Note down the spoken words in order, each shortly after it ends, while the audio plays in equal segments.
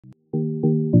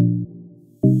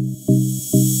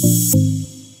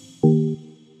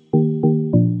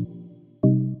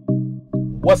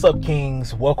What's up,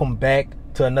 kings? Welcome back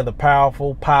to another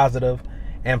powerful, positive,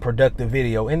 and productive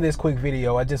video. In this quick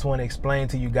video, I just want to explain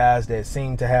to you guys that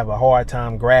seem to have a hard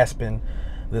time grasping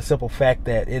the simple fact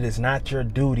that it is not your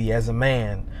duty as a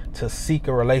man to seek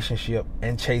a relationship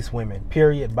and chase women,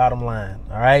 period, bottom line.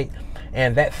 All right.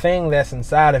 And that thing that's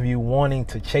inside of you wanting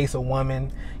to chase a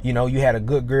woman, you know, you had a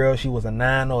good girl, she was a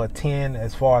 9 or a 10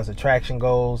 as far as attraction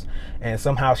goes, and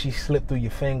somehow she slipped through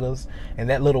your fingers, and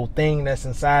that little thing that's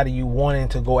inside of you wanting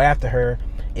to go after her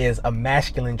is a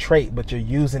masculine trait, but you're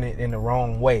using it in the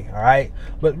wrong way. All right.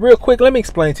 But real quick, let me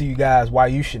explain to you guys why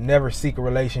you should never seek a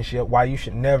relationship, why you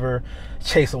should never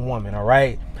chase a woman. All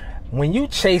right. When you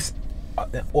chase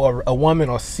a woman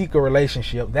or seek a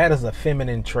relationship, that is a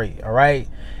feminine trait. All right.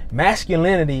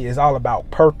 Masculinity is all about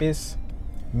purpose,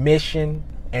 mission,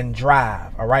 and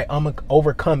drive. All right.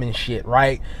 Overcoming shit,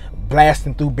 right?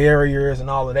 Blasting through barriers and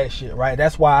all of that shit, right?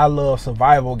 That's why I love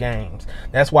survival games.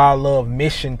 That's why I love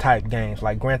mission type games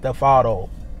like Grand Theft Auto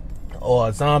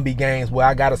or zombie games where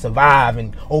I gotta survive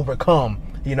and overcome.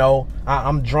 You know,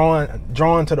 I'm drawn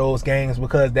to those games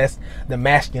because that's the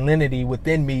masculinity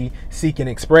within me seeking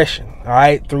expression, all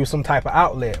right, through some type of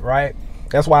outlet, right?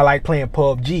 That's why I like playing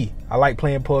PUBG. I like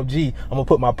playing PUBG. I'm gonna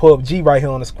put my PUBG right here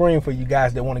on the screen for you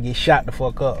guys that want to get shot the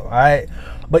fuck up, all right?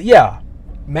 But yeah,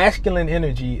 masculine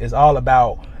energy is all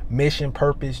about mission,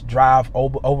 purpose, drive,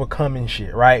 overcoming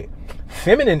shit, right?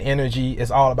 Feminine energy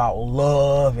is all about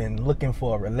love and looking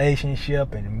for a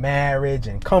relationship and marriage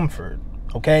and comfort,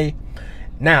 okay?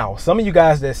 Now, some of you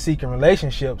guys that seeking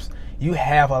relationships, you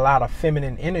have a lot of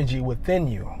feminine energy within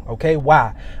you, okay?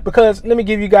 Why? Because let me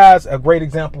give you guys a great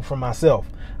example from myself.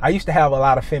 I used to have a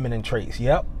lot of feminine traits.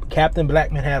 Yep. Captain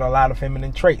Blackmon had a lot of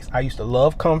feminine traits. I used to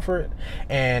love comfort,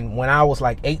 and when I was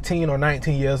like 18 or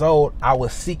 19 years old, I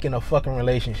was seeking a fucking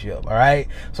relationship, all right?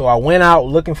 So I went out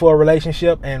looking for a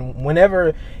relationship, and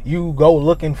whenever you go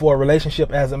looking for a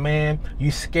relationship as a man, you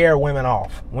scare women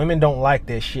off. Women don't like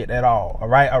that shit at all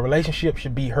right? A relationship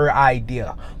should be her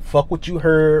idea. Fuck what you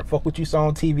heard, fuck what you saw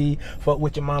on TV, fuck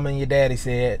what your mama and your daddy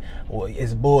said. Well,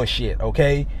 it's bullshit,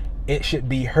 okay? It should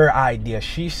be her idea.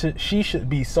 She should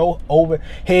be so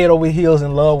head over heels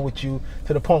in love with you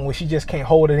to the point where she just can't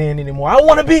hold it in anymore. I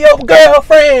want to be your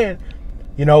girlfriend,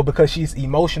 you know, because she's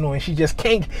emotional and she just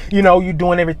can't, you know, you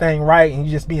doing everything right and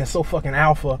you just being so fucking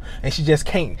alpha and she just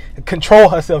can't control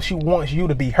herself. She wants you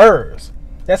to be hers.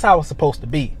 That's how it's supposed to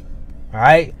be, all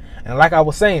right? And like I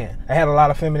was saying, I had a lot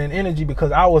of feminine energy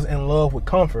because I was in love with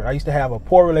comfort. I used to have a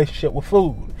poor relationship with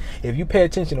food. If you pay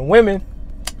attention to women,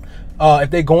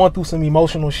 if they're going through some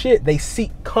emotional shit, they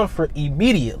seek comfort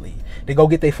immediately. They go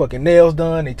get their fucking nails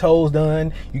done, their toes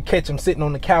done. You catch them sitting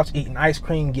on the couch eating ice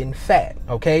cream, getting fat,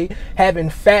 okay?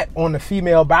 Having fat on the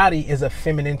female body is a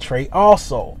feminine trait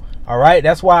also, all right?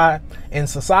 That's why in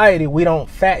society, we don't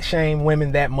fat shame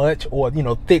women that much, or, you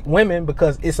know, thick women,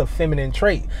 because it's a feminine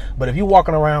trait. But if you're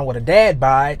walking around with a dad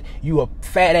bod, you a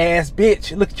fat ass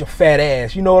bitch. Look at your fat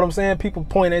ass. You know what I'm saying? People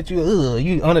point at you, ugh,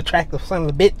 you unattractive son of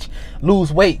a bitch.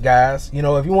 Lose weight, guys. You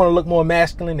know, if you want to look more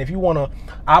masculine, if you want to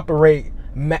operate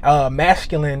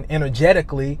masculine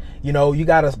energetically, you know, you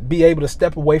got to be able to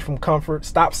step away from comfort,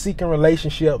 stop seeking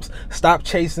relationships, stop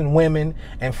chasing women,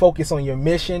 and focus on your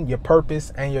mission, your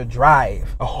purpose, and your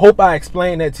drive. I hope I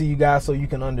explained that to you guys so you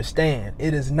can understand.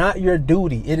 It is not your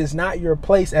duty. It is not your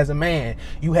place as a man.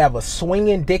 You have a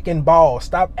swinging dick and ball.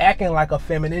 Stop acting like a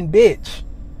feminine bitch.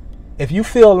 If you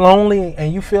feel lonely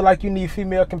and you feel like you need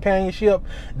female companionship,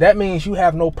 that means you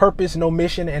have no purpose, no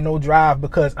mission, and no drive.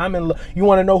 Because I'm in love. You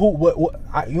want to know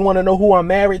you want to know who I'm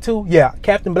married to? Yeah,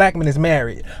 Captain Blackmon is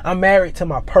married. I'm married to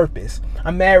my purpose.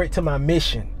 I'm married to my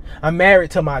mission. I'm married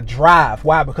to my drive.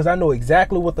 Why? Because I know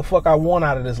exactly what the fuck I want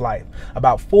out of this life.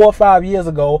 About 4 or 5 years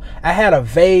ago, I had a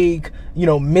vague, you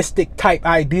know, mystic type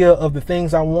idea of the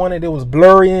things I wanted. It was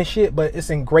blurry and shit, but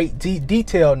it's in great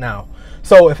detail now.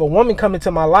 So if a woman come into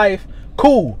my life,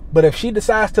 cool. But if she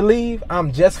decides to leave,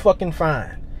 I'm just fucking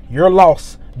fine. You're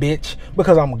lost, bitch,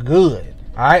 because I'm good.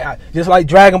 All right? Just like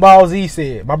Dragon Ball Z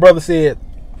said. My brother said,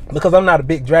 because I'm not a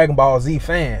big Dragon Ball Z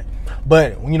fan,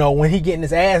 but, you know, when he getting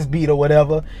his ass beat or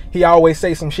whatever, he always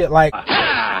say some shit like,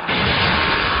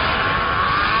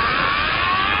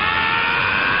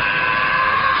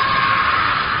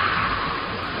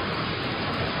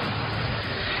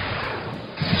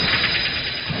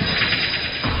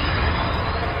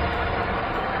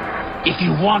 if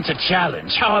you want a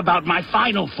challenge, how about my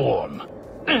final form?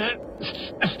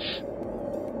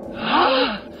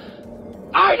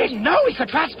 I didn't know he could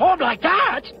transform like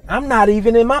that. I'm not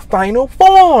even in my final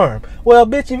form. Well,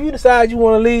 bitch, if you decide you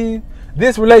want to leave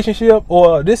this relationship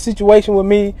or this situation with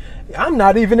me, I'm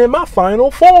not even in my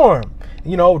final form.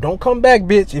 you know, don't come back,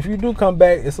 bitch. If you do come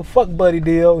back, it's a fuck buddy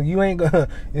deal. You ain't gonna,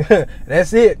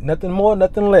 that's it. Nothing more,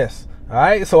 nothing less. All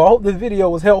right. So I hope this video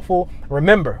was helpful.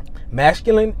 Remember,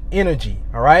 masculine energy.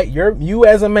 All right. You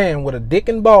as a man with a dick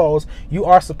and balls, you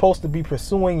are supposed to be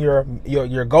pursuing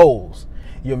your goals,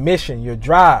 your mission, your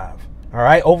drive. All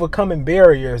right. Overcoming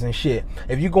barriers and shit.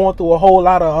 If you're going through a whole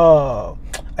lot of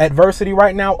adversity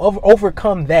right now,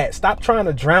 overcome that. Stop trying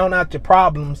to drown out your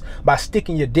problems by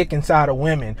sticking your dick inside of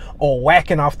women or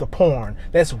whacking off the porn.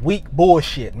 That's weak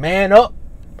bullshit. Man up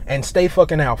and stay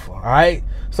fucking alpha. All right.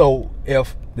 So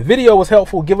if the video was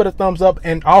helpful, give it a thumbs up.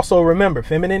 And also remember,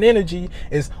 feminine energy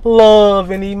is love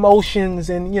and emotions.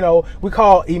 And, you know, we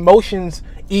call emotions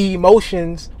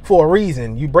for a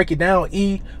reason. You break it down,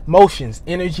 emotions,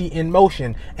 energy in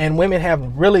motion. And women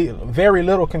have really very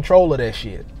little control of that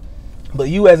shit. But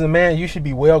you as a man, you should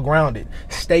be well grounded.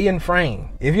 Stay in frame.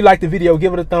 If you like the video,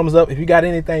 give it a thumbs up. If you got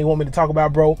anything you want me to talk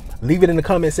about, bro, leave it in the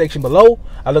comment section below.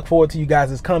 I look forward to you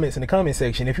guys' comments in the comment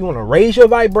section. If you want to raise your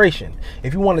vibration,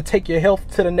 if you want to take your health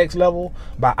to the next level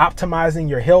by optimizing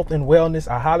your health and wellness,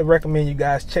 I highly recommend you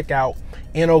guys check out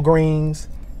Inno Greens,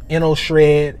 Inno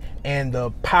Shred, and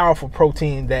the powerful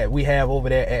protein that we have over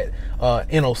there at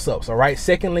Inno Subs. All right.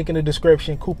 Second link in the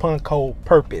description, coupon code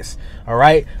PURPOSE. All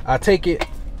right. I take it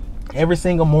every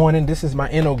single morning. This is my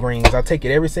Inno Greens. I take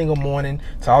it every single morning.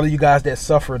 To all of you guys that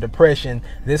suffer depression,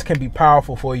 this can be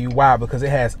powerful for you. Why? Because it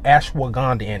has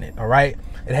ashwagandha in it. All right.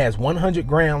 It has 100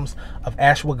 grams of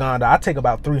ashwagandha. I take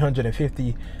about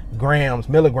 350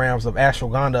 milligrams of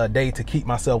ashwagandha a day to keep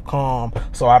myself calm,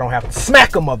 so I don't have to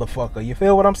smack a motherfucker. You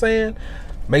feel what I'm saying?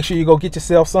 Make sure you go get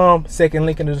yourself some. Second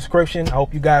link in the description. I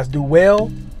hope you guys do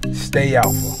well. Stay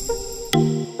alpha.